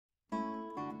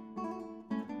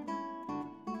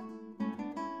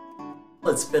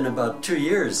It's been about 2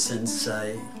 years since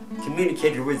I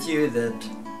communicated with you that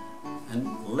a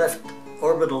left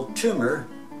orbital tumor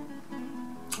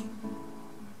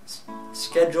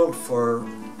scheduled for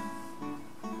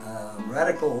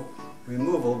radical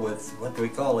removal with what we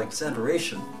call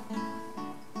exenteration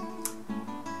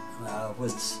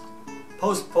was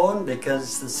postponed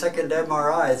because the second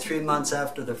MRI 3 months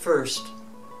after the first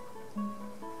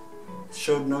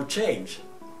showed no change.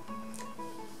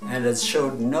 And it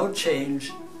showed no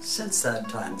change since that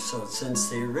time. So since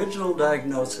the original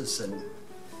diagnosis in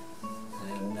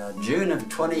June of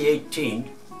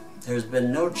 2018, there's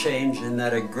been no change in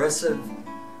that aggressive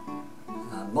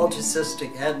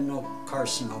multicystic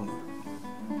adenocarcinoma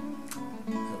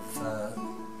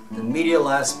of the medial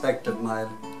aspect of my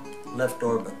left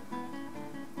orbit.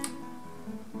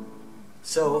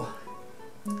 So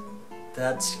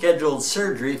that scheduled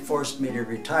surgery forced me to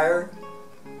retire.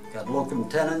 Got locum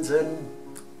tenens in,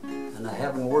 and I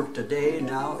haven't worked a day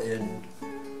now in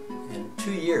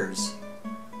 2 years.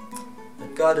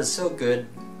 But God is so good.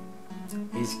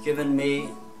 He's given me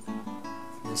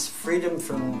this freedom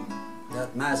from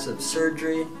that massive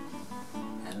surgery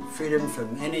and freedom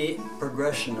from any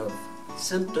progression of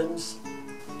symptoms.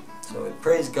 So I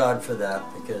praise God for that,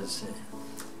 because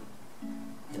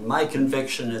in my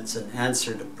conviction it's an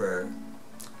answer to prayer.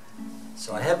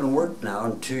 So I haven't worked now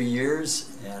in 2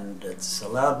 years, and it's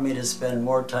allowed me to spend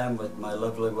more time with my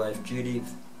lovely wife Judy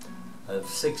of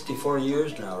 64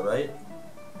 years now, right?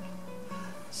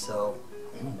 So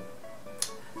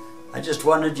I just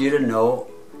wanted you to know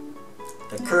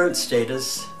the current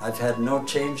status. I've had no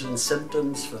change in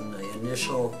symptoms from the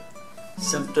initial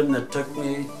symptom that took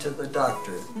me to the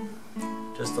doctor.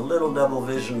 Just a little double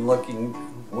vision looking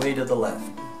way to the left.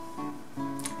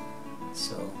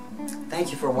 So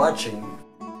thank you for watching.